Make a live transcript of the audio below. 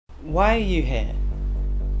Why are you here?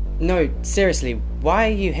 No, seriously, why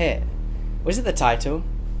are you here? Was it the title?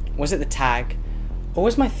 Was it the tag? Or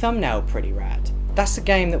was my thumbnail pretty rad? That's the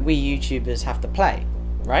game that we YouTubers have to play,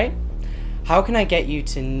 right? How can I get you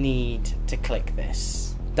to need to click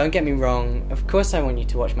this? Don't get me wrong, of course I want you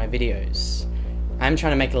to watch my videos. I'm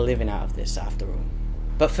trying to make a living out of this after all.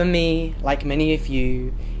 But for me, like many of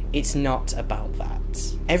you, it's not about that.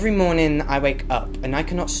 Every morning I wake up and I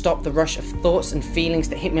cannot stop the rush of thoughts and feelings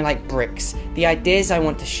that hit me like bricks, the ideas I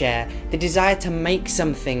want to share, the desire to make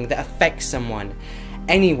something that affects someone,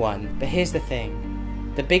 anyone. But here's the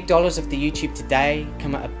thing, the big dollars of the YouTube today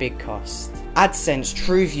come at a big cost. AdSense,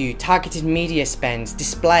 TrueView, targeted media spends,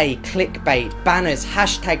 display, clickbait, banners,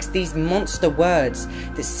 hashtags, these monster words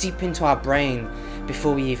that seep into our brain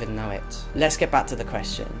before we even know it. Let's get back to the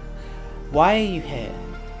question. Why are you here?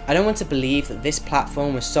 I don't want to believe that this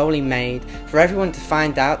platform was solely made for everyone to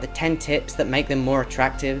find out the 10 tips that make them more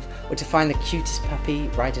attractive, or to find the cutest puppy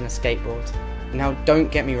riding a skateboard. Now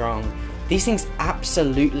don't get me wrong, these things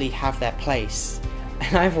absolutely have their place,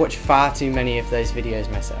 and I've watched far too many of those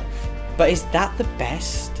videos myself. But is that the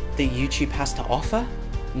best that YouTube has to offer?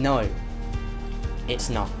 No, it's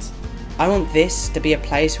not. I want this to be a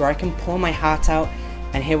place where I can pour my heart out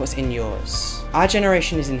and hear what's in yours. Our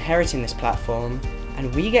generation is inheriting this platform,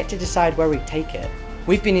 and we get to decide where we take it.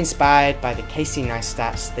 We've been inspired by the Casey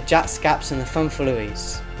Neistats, the Jack Scaps and the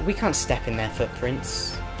Funfaluis, but we can't step in their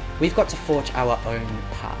footprints. We've got to forge our own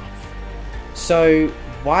path. So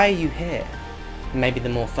why are you here? Maybe the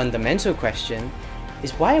more fundamental question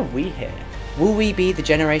is, why are we here? Will we be the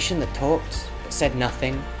generation that talked but said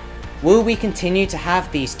nothing? Will we continue to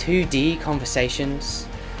have these 2D conversations?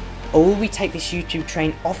 Or will we take this YouTube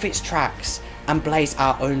train off its tracks and blaze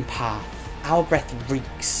our own path? Our breath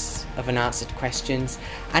reeks of unanswered questions,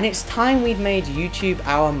 and it's time we'd made YouTube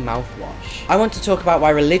our mouthwash. I want to talk about why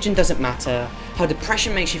religion doesn't matter, how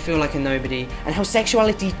depression makes you feel like a nobody, and how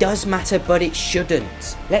sexuality does matter but it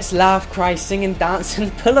shouldn't. Let's laugh, cry, sing and dance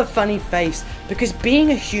and pull a funny face, because being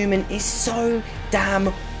a human is so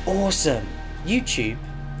damn awesome. YouTube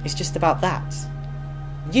is just about that.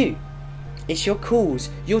 You. It's your calls,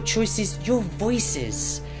 your choices, your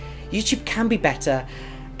voices. YouTube can be better,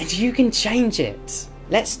 and you can change it.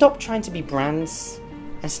 Let's stop trying to be brands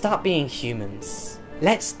and start being humans.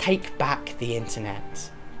 Let's take back the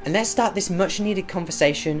internet. And let's start this much needed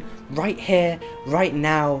conversation right here, right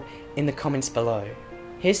now, in the comments below.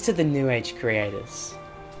 Here's to the new age creators.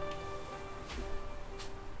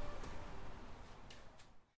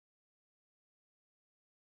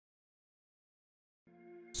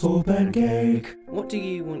 SoulPancake. What do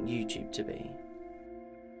you want YouTube to be?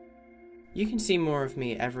 You can see more of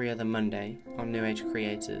me every other Monday on New Age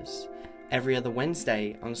Creators, every other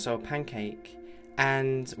Wednesday on SoulPancake,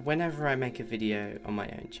 and whenever I make a video on my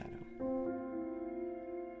own channel.